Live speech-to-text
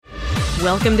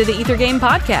Welcome to the Ether Game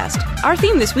Podcast. Our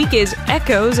theme this week is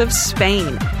Echoes of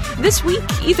Spain. This week,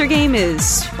 Ether Game is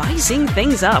spicing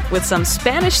things up with some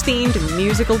Spanish-themed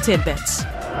musical tidbits.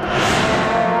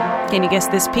 Can you guess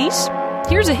this piece?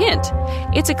 Here's a hint.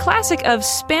 It's a classic of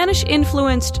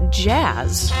Spanish-influenced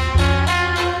jazz.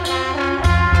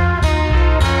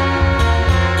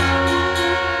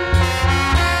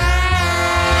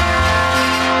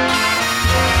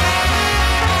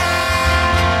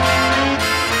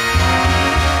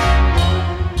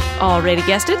 Already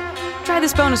guessed it? Try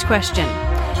this bonus question.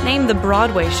 Name the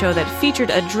Broadway show that featured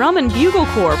a drum and bugle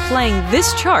corps playing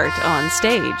this chart on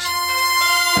stage.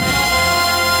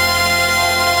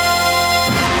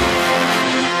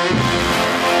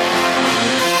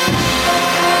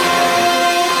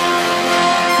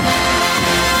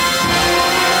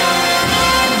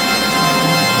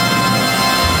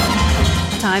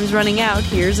 Time's running out.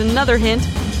 Here's another hint.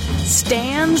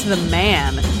 Stan's the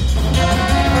man.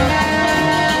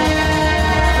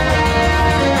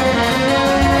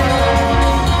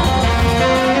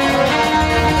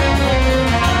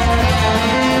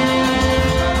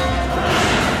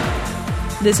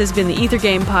 This has been the Ether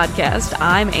Game Podcast.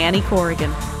 I'm Annie Corrigan.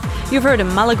 You've heard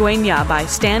Malagueña by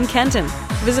Stan Kenton.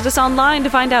 Visit us online to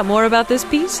find out more about this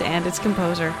piece and its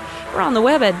composer. We're on the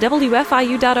web at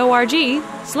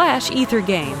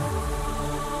wfiu.org/ethergame.